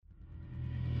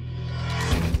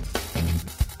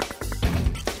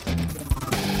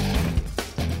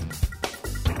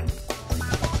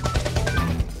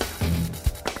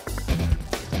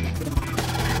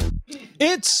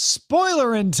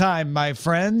Spoiler in time, my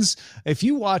friends. If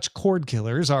you watch Cord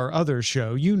Killers, our other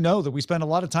show, you know that we spend a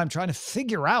lot of time trying to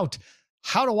figure out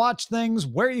how to watch things,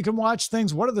 where you can watch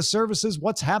things, what are the services,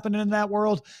 what's happening in that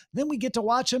world. Then we get to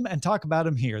watch them and talk about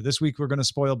them here. This week, we're going to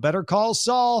spoil Better Call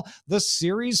Saul, the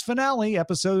series finale,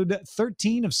 episode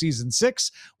 13 of season 6,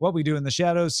 What We Do in the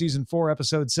Shadows, season 4,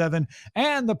 episode 7,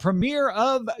 and the premiere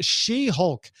of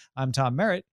She-Hulk. I'm Tom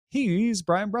Merritt. He's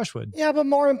Brian Brushwood. Yeah, but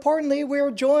more importantly, we're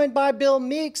joined by Bill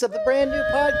Meeks of the brand new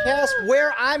podcast,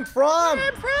 Where I'm From.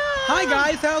 Hi,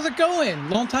 guys. How's it going?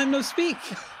 Long time no speak.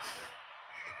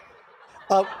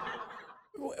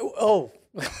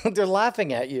 They're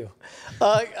laughing at you.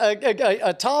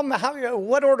 Tom,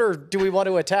 what order do we want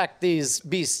to attack these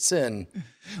beasts in?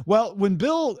 Well, when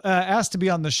Bill asked to be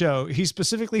on the show, he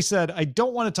specifically said, I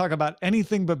don't want to talk about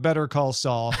anything but Better Call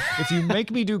Saul. If you make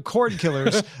me do Cord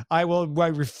Killers, I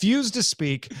refuse to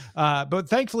speak. But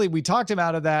thankfully, we talked him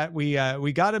out of that. We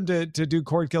got him to do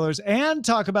Cord Killers and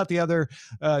talk about the other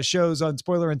shows on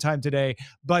Spoiler in Time today.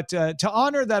 But to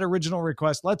honor that original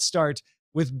request, let's start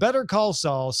with Better Call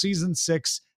Saul, season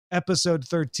 6, episode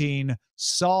 13,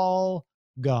 Saul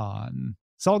Gone.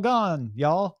 Saul gone,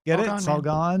 y'all. Get all it? Gone, Saul man.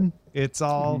 Gone. It's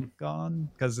all gone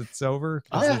because it's over.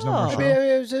 There's no more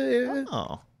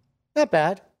show. Not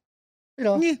bad. You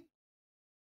know,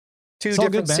 two Saul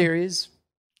different series.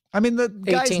 I mean, the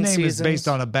guy's name seasons. is based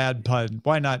on a bad pun.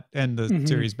 Why not end the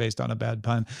series based on a bad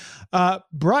pun?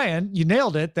 Brian, you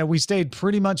nailed it that we stayed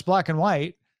pretty much black and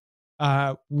white.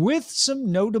 With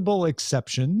some notable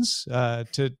exceptions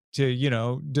to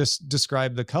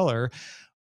describe the color.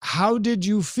 How did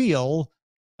you feel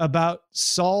about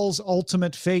Saul's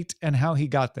ultimate fate and how he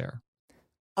got there?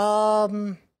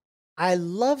 I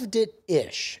loved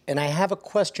it-ish, and I have a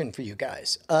question for you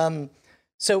guys.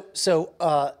 So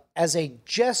as a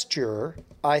gesture,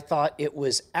 I thought it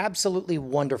was absolutely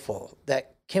wonderful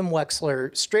that Kim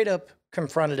Wexler straight up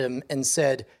confronted him and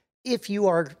said, if you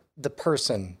are the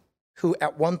person who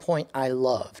at one point I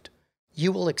loved,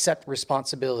 you will accept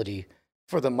responsibility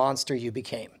for the monster you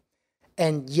became.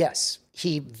 And yes,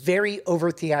 he very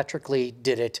over-theatrically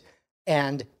did it.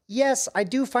 And yes, I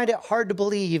do find it hard to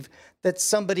believe that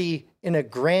somebody in a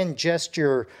grand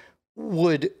gesture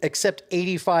would accept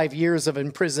 85 years of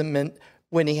imprisonment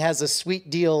when he has a sweet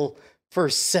deal for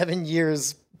 7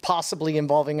 years, possibly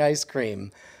involving ice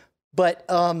cream. But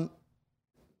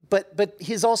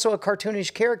he's also a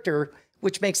cartoonish character,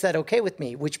 which makes that okay with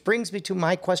me, which brings me to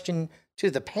my question to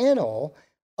the panel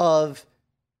of,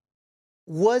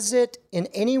 was it in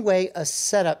any way a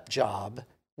setup job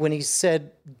when he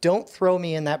said, don't throw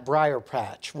me in that briar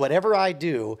patch. Whatever I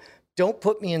do, don't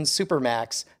put me in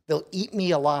Supermax. They'll eat me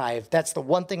alive. That's the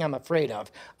one thing I'm afraid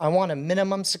of. I want a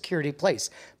minimum security place.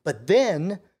 But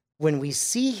then when we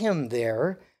see him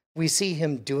there, we see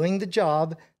him doing the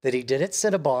job that he did at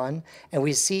Cinnabon, and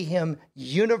we see him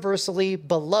universally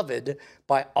beloved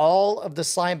by all of the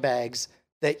slime bags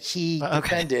that he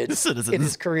defended in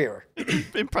his career.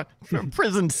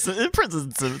 Prison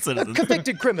citizens.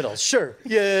 Convicted criminals, sure.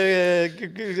 Yeah.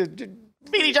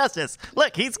 Speedy justice.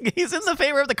 Look, he's in the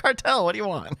favor of the cartel. What do you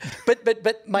want?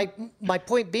 But my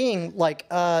point being, like,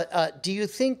 do you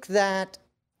think that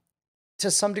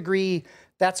to some degree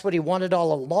that's what he wanted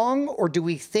all along, or do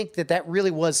we think that that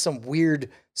really was some weird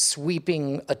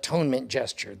sweeping atonement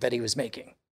gesture that he was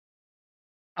making?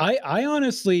 I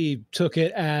honestly took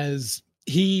it as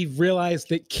he realized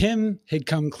that Kim had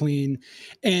come clean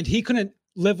and he couldn't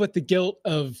live with the guilt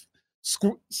of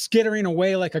skittering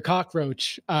away like a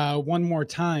cockroach one more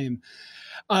time.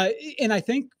 And I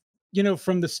think,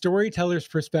 from the storyteller's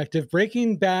perspective,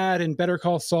 Breaking Bad and Better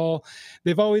Call Saul,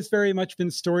 they've always very much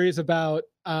been stories about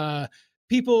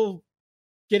people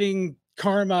getting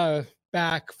karma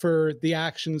back for the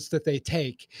actions that they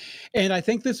take. And I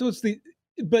think this was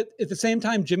but at the same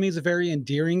time, Jimmy's a very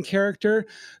endearing character.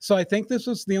 So I think this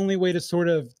was the only way to sort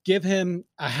of give him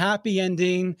a happy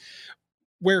ending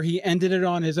where he ended it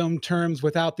on his own terms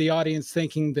without the audience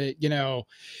thinking that,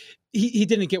 he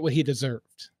didn't get what he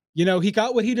deserved. He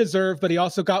got what he deserved, but he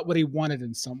also got what he wanted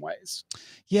in some ways.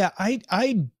 Yeah,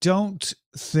 I don't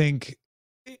think,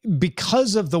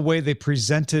 because of the way they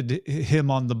presented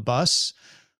him on the bus,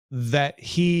 that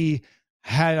he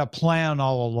had a plan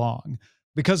all along.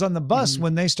 Because on the bus,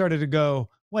 when they started to go,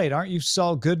 wait, aren't you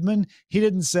Saul Goodman? He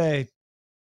didn't say,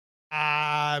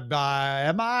 am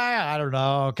I? I don't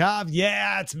know.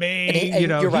 Yeah, it's me.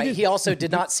 You're right. He also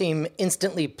did not seem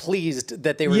instantly pleased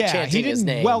that they were chanting his name.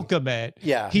 He didn't welcome it.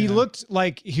 Yeah. He looked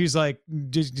like he's like,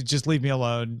 just leave me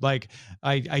alone. Like,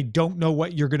 I don't know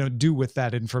what you're going to do with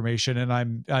that information.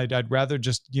 And I'd rather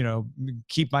just,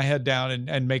 keep my head down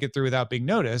and make it through without being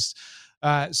noticed.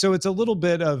 So it's a little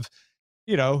bit of,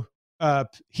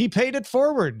 he paid it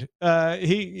forward.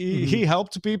 He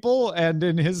helped people, and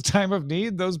in his time of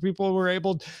need, those people were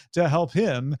able to help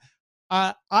him.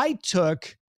 I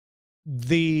took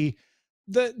the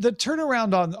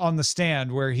turnaround on the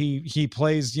stand where he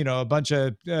plays, a bunch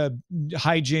of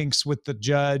hijinks with the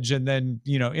judge, and then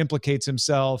implicates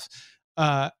himself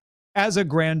as a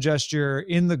grand gesture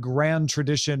in the grand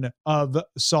tradition of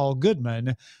Saul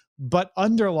Goodman, but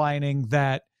underlining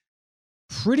that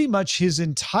pretty much his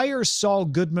entire Saul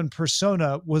Goodman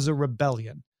persona was a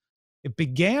rebellion. It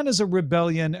began as a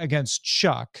rebellion against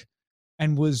Chuck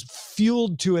and was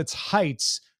fueled to its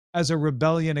heights as a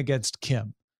rebellion against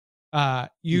Kim.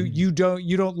 You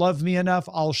don't love me enough,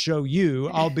 I'll show you.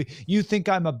 You think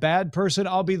I'm a bad person,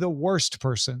 I'll be the worst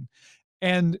person.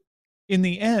 And in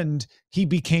the end, he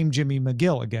became Jimmy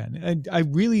McGill again. And I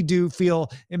really do feel,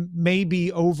 maybe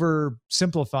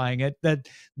oversimplifying it, that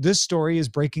this story is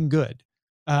Breaking Good.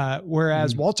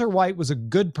 Whereas Walter White was a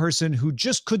good person who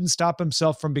just couldn't stop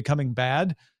himself from becoming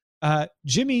bad.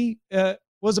 Jimmy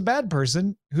was a bad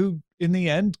person who, in the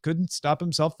end, couldn't stop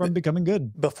himself from becoming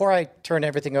good. Before I turn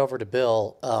everything over to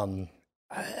Bill,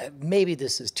 maybe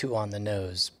this is too on the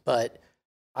nose, but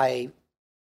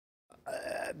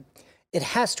it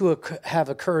has to have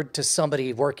occurred to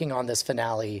somebody working on this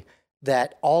finale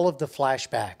that all of the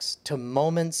flashbacks to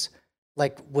moments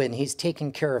like when he's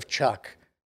taking care of Chuck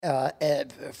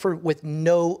with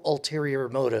no ulterior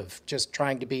motive, just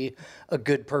trying to be a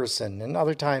good person, and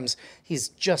other times he's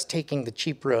just taking the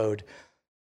cheap road.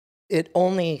 It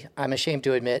only, I'm ashamed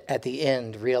to admit, at the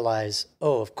end realize,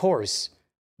 oh, of course,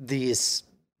 this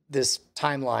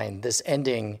timeline, this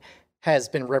ending has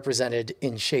been represented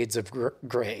in shades of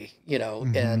gray,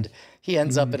 and he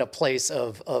ends up in a place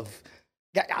of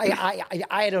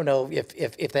I don't know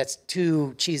if that's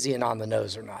too cheesy and on the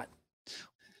nose or not.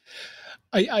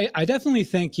 I definitely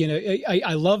think,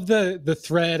 I love the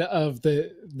thread of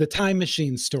the time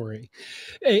machine story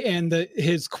and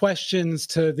his questions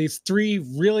to these three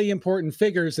really important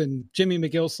figures in Jimmy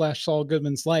McGill / Saul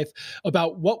Goodman's life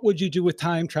about what would you do with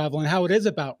time travel and how it is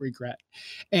about regret.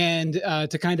 And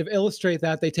to kind of illustrate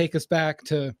that, they take us back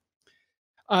to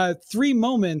three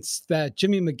moments that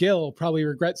Jimmy McGill probably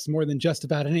regrets more than just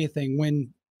about anything.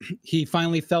 When he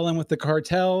finally fell in with the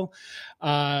cartel,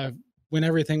 when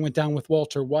everything went down with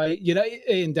Walter White,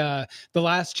 and the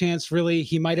last chance, really,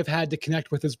 he might have had to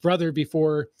connect with his brother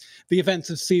before the events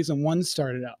of season 1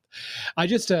 started up.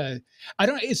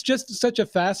 It's just such a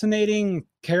fascinating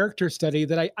character study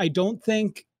that I don't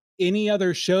think any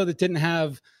other show that didn't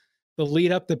have the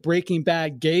lead up that Breaking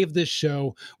Bad gave this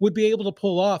show would be able to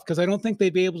pull off, because I don't think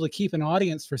they'd be able to keep an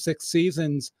audience for 6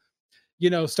 seasons,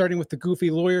 starting with the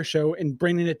goofy lawyer show and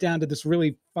bringing it down to this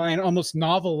really fine, almost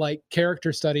novel-like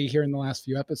character study here in the last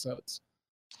few episodes.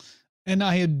 And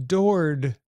I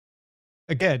adored,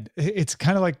 again, it's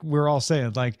kind of like we're all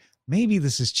saying, like, maybe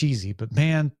this is cheesy, but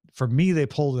man, for me, they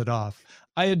pulled it off.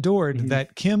 I adored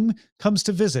that Kim comes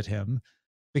to visit him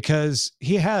because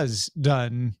he has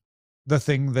done the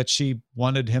thing that she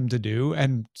wanted him to do,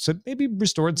 and so maybe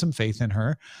restored some faith in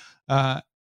her.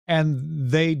 And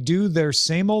they do their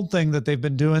same old thing that they've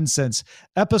been doing since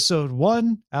episode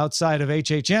 1 outside of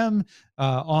HHM,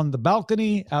 on the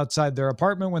balcony outside their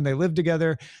apartment when they live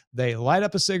together. They light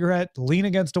up a cigarette, lean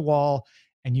against a wall,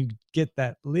 and you get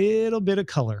that little bit of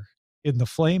color in the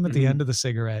flame at the end of the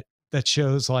cigarette that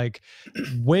shows, like,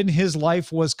 when his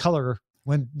life was color,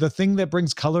 when the thing that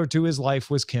brings color to his life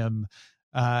was Kim.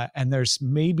 And there's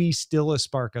maybe still a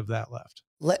spark of that left.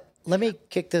 Let me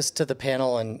kick this to the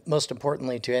panel, and most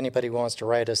importantly to anybody who wants to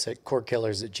write us at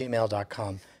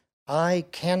cordkillers@gmail.com. I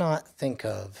cannot think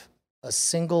of a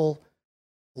single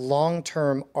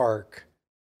long-term arc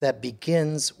that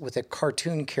begins with a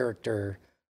cartoon character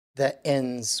that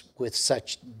ends with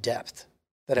such depth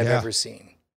that I've ever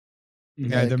seen.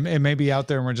 Yeah, it may be out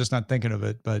there and we're just not thinking of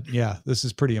it, but yeah, this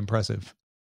is pretty impressive.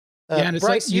 And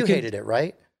Bryce, like you hated it,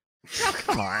 right? Oh,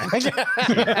 come on. I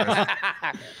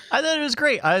thought it was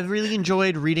great. I really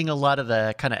enjoyed reading a lot of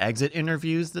the kind of exit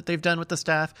interviews that they've done with the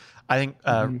staff. I think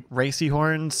Ray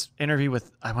Seahorn's interview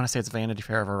with, I want to say it's Vanity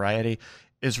Fair or Variety,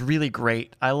 is really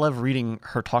great. I love reading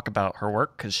her talk about her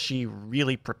work because she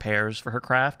really prepares for her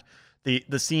craft.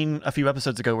 The scene a few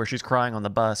episodes ago where she's crying on the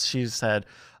bus, she said,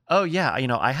 oh yeah,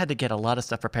 I had to get a lot of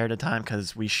stuff prepared in time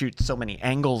because we shoot so many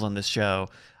angles on this show.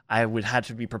 I would have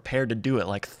to be prepared to do it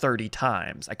like 30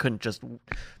 times. I couldn't just,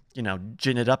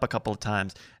 gin it up a couple of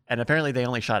times. And apparently they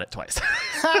only shot it twice.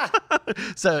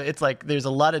 So it's like there's a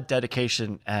lot of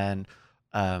dedication and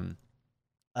a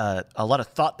lot of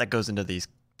thought that goes into these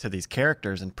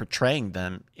characters and portraying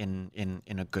them in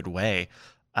a good way.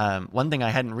 one thing I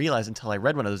hadn't realized until I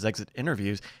read one of those exit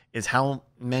interviews is how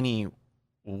many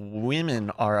women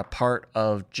are a part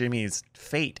of Jimmy's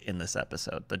fate in this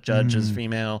episode. The judge is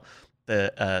female.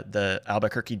 The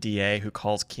Albuquerque DA who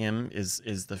calls Kim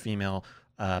is the female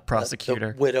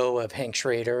prosecutor. The widow of Hank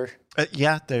Schrader. We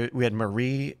had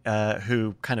Marie,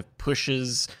 who kind of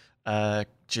pushes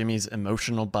Jimmy's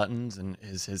emotional buttons and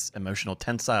his emotional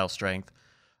tensile strength.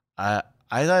 I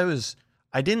thought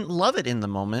I didn't love it in the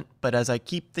moment, but as I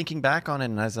keep thinking back on it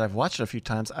and as I've watched it a few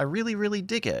times, I really, really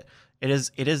dig it. It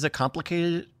is a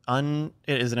complicated, it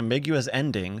is an ambiguous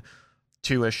ending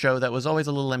to a show that was always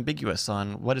a little ambiguous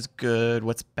on what is good,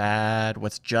 what's bad,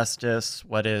 what's justice,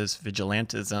 what is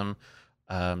vigilantism.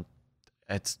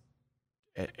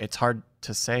 It's hard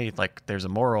to say like there's a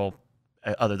moral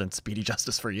other than speedy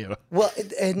justice for you. Well,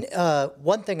 and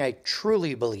one thing I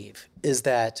truly believe is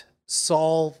that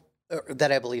Saul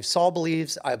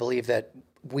believes, I believe that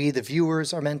we, the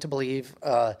viewers, are meant to believe,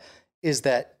 is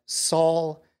that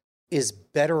Saul is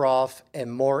better off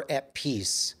and more at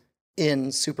peace in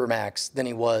Supermax than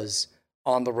he was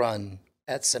on the run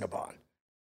at Cinnabon.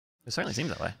 It certainly seems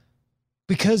that way.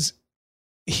 Because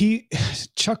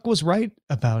Chuck was right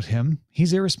about him.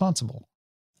 He's irresponsible.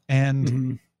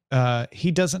 And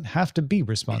he doesn't have to be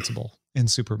responsible in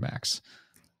Supermax.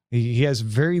 He has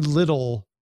very little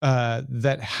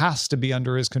that has to be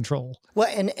under his control. Well,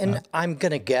 and I'm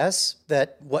going to guess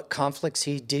that what conflicts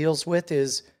he deals with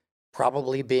is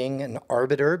probably being an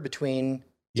arbiter between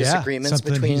disagreements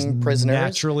between prisoners.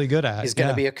 Naturally good at. He's going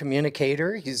to be a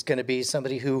communicator. He's going to be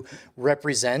somebody who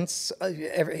represents.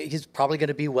 He's probably going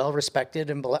to be well respected,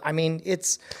 and I mean,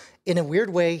 it's in a weird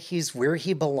way, he's where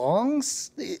he belongs.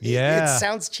 It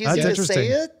sounds cheesy to say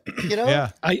it, you know.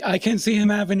 Yeah, I can see him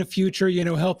having a future, you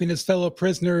know, helping his fellow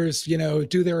prisoners, you know,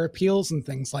 do their appeals and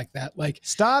things like that. Like,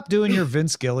 stop doing your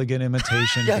Vince Gilligan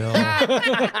imitation, Bill.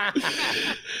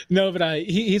 No, but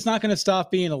he's not going to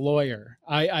stop being a lawyer.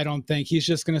 I don't think he's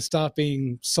just going to stop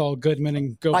being Saul Goodman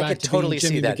and go back to being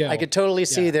Jimmy McGill. I could totally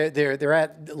see they're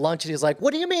at lunch and he's like,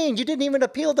 "What do you mean you didn't even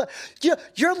appeal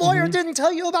your lawyer didn't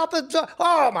tell you about the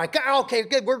oh my God, okay,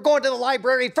 good. We're going to the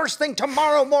library first thing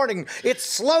tomorrow morning. It's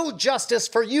slow justice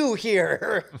for you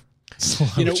here."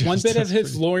 You know, one bit of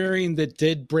his lawyering that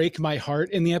did break my heart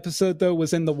in the episode, though,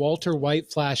 was in the Walter White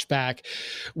flashback,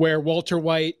 where Walter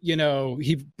White, you know,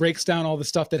 he breaks down all the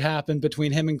stuff that happened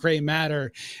between him and Gray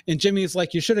Matter. And Jimmy's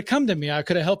like, "You should have come to me. I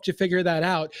could have helped you figure that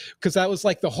out." Because that was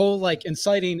like the whole like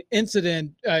inciting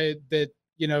incident that,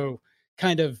 you know,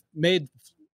 kind of made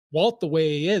Walt the way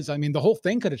he is. I mean, the whole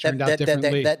thing could have turned out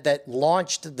differently. That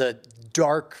launched the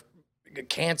dark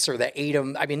cancer that ate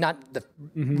him. I mean, not the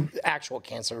actual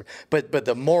cancer, but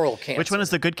the moral cancer. Which one is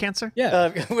the good cancer?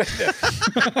 Yeah.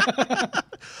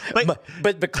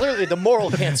 But clearly the moral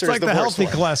cancer it's is like the healthy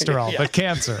one. cholesterol, but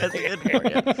cancer.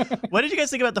 What did you guys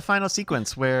think about the final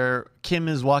sequence where Kim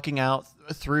is walking out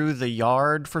through the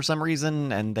yard for some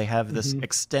reason and they have this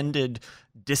extended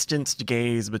distanced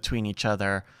gaze between each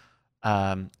other,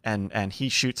 and he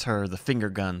shoots her the finger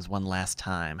guns one last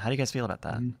time? How do you guys feel about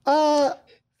that?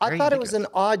 I thought it was an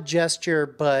odd gesture,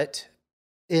 but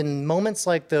in moments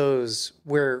like those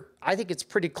where I think it's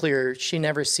pretty clear she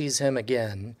never sees him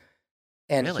again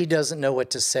and he doesn't know what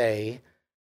to say,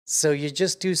 so you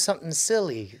just do something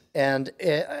silly. And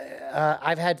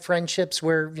I've had friendships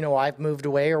where, you know, I've moved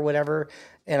away or whatever,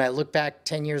 and I look back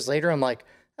 10 years later, I'm like,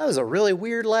 that was a really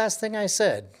weird last thing I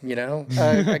said, you know?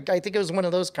 I think it was one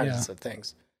of those kinds of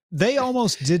things. They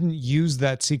almost didn't use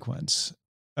that sequence.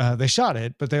 They shot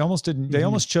it, but they almost didn't. They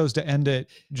almost chose to end it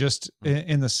just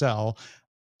in the cell.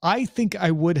 I think I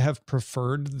would have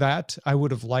preferred that. I would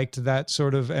have liked that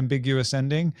sort of ambiguous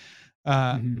ending.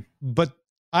 But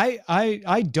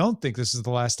I don't think this is the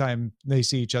last time they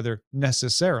see each other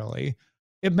necessarily.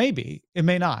 It may be, it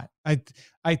may not.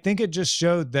 I think it just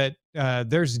showed that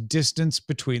there's distance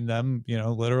between them, you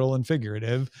know, literal and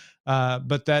figurative,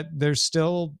 but that there's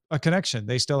still a connection.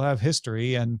 They still have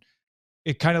history, and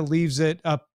it kind of leaves it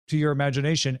up to your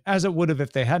imagination, as it would have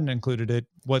if they hadn't included it,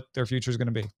 what their future is going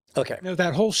to be. Okay. You know,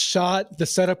 that whole shot, the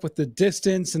setup with the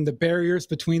distance and the barriers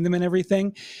between them and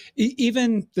everything,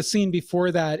 even the scene before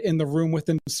that in the room with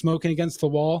them smoking against the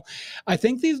wall, I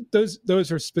think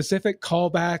those are specific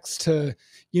callbacks to,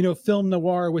 you know, film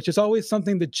noir, which is always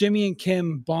something that Jimmy and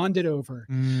Kim bonded over,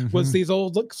 was these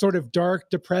old sort of dark,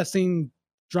 depressing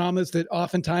dramas that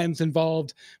oftentimes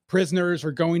involved prisoners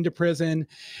or going to prison.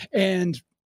 And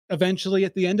eventually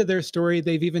at the end of their story,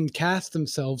 they've even cast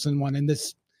themselves in one in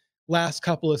this last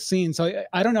couple of scenes. So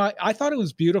I don't know. I thought it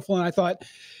was beautiful. And I thought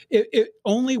it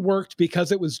only worked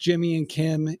because it was Jimmy and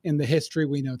Kim in the history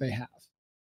we know they have.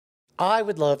 I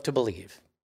would love to believe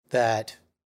that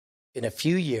in a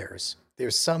few years,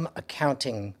 there's some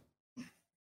accounting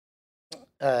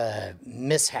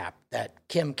mishap that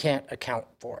Kim can't account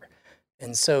for.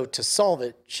 And so to solve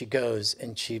it, she goes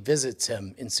and she visits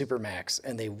him in Supermax,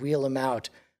 and they wheel him out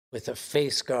with a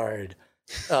face guard.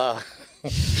 Oh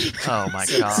my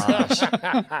gosh.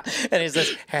 And he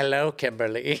says, "Hello,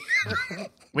 Kimberly.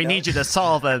 We need you to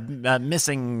solve a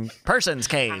missing persons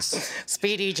case.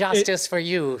 Speedy justice for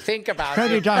you. Think about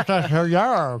Pretty it." Dr.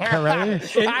 Carey.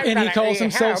 And he calls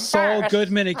himself Saul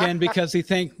Goodman again because he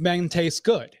thinks men taste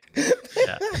good.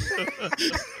 Yeah.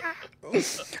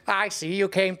 I see you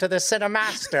came to the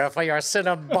Cinemaster for your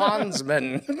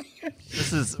Cinebondsman.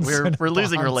 We're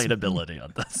losing relatability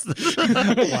on this.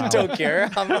 Don't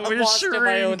care. I'm We're lost in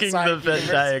my own shrinking side the Venn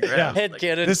universe. diagram. Head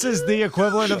cannon. This is the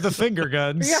equivalent of the finger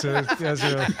guns. Oh,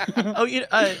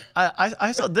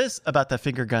 I saw this about the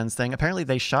finger guns thing. Apparently,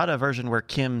 they shot a version where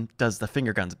Kim does the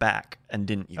finger guns back and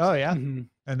didn't use Oh it. yeah, and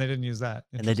they didn't use that.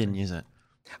 And they didn't use it.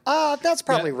 That's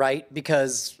probably right,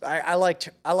 because I liked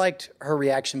her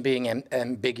reaction being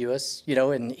ambiguous,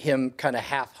 and him kind of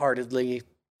half-heartedly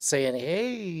saying,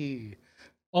 "Hey."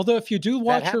 Although if you do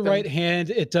watch her happened. right hand,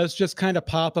 it does just kind of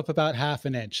pop up about half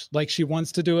an inch. Like she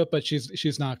wants to do it, but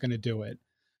she's not going to do it.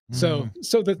 So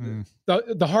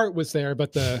the heart was there,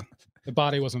 but the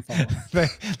body wasn't following.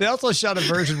 They also shot a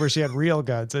version where she had real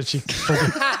guns and she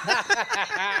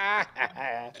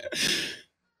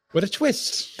What a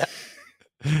twist.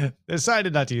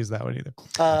 decided not to use that one either.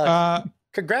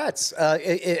 Congrats.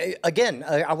 Again,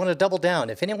 I want to double down.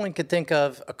 If anyone could think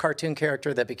of a cartoon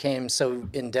character that became so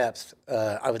in-depth,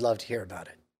 I would love to hear about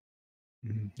it.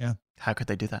 Yeah. How could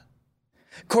they do that?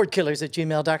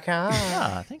 Cordkillers@gmail.com.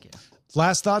 Thank you.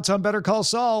 Last thoughts on Better Call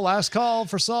Saul. Last call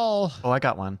for Saul. Oh, I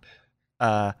got one.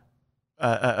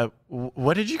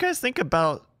 What did you guys think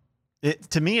about it?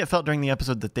 To me, it felt during the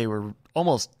episode that they were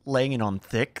almost laying it on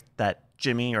thick that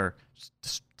Jimmy, or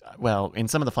well, in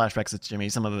some of the flashbacks it's Jimmy,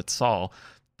 some of it's Saul,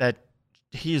 that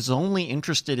he's only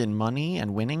interested in money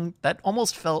and winning. That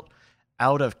almost felt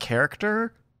out of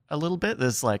character a little bit.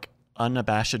 This like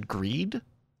unabashed greed,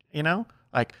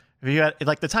 like if you had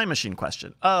like the time machine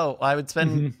question. Oh, I would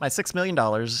spend my $6 million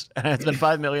and I'd spend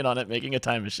 $5 million on it making a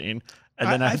time machine.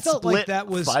 And then I felt like that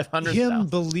was him $500,000.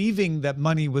 believing that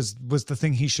money was the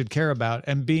thing he should care about,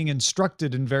 and being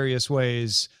instructed in various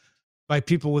ways by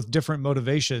people with different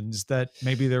motivations that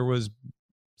maybe there was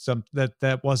some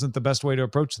that wasn't the best way to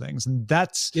approach things, and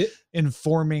that's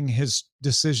informing his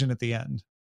decision at the end.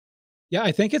 Yeah,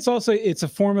 I think it's a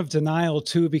form of denial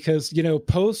too, because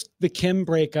post the Kim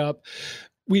breakup,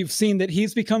 we've seen that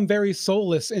he's become very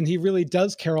soulless and he really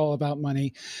does care all about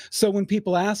money. So when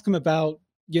people ask him about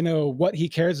what he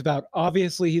cares about,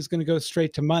 obviously he's going to go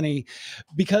straight to money,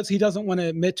 because he doesn't want to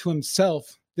admit to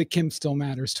himself that Kim still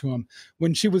matters to him.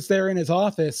 When she was there in his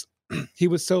office, he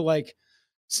was so like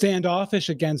standoffish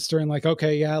against her and like,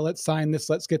 okay, yeah, let's sign this.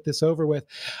 Let's get this over with.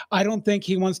 I don't think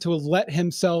he wants to let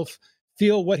himself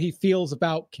feel what he feels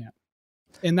about Kim.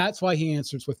 And that's why he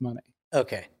answers with money.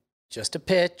 Okay, just a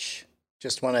pitch.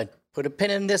 Just want to put a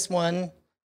pin in this one,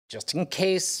 just in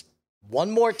case one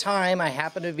more time I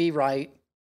happen to be right.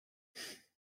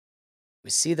 We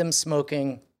see them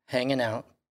smoking, hanging out,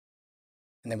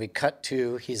 and then we cut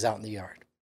to he's out in the yard.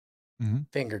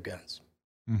 Finger guns.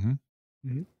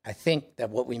 I think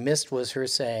that what we missed was her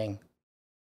saying,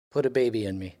 "Put a baby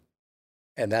in me."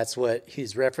 And that's what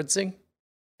he's referencing.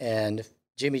 And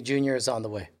Jimmy Jr. is on the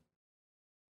way.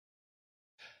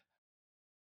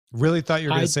 Really thought you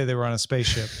were going to say they were on a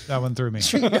spaceship. That one threw me.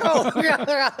 No.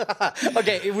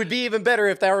 Okay, it would be even better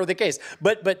if that were the case.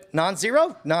 But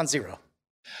non-zero? Non-zero.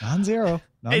 Non-zero.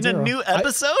 In a new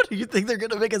episode? You think they're going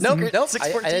to make a secret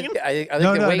 614? I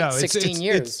think they wait 16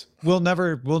 years. We'll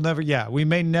never, yeah. We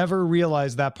may never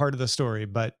realize that part of the story,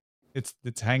 but it's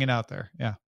hanging out there.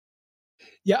 Yeah.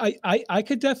 Yeah, I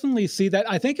could definitely see that.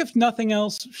 I think if nothing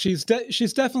else, she's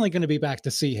definitely going to be back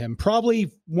to see him,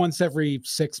 probably once every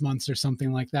 6 months or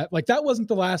something like that. Like that wasn't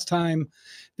the last time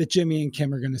that Jimmy and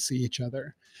Kim are going to see each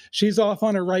other. She's off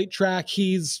on a right track.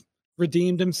 He's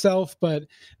redeemed himself, but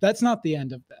that's not the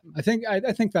end of them. I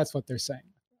think that's what they're saying.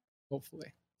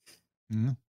 Hopefully.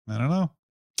 I don't know.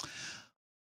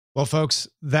 Well, folks,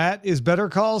 that is Better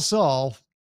Call Saul.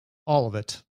 All of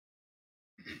it.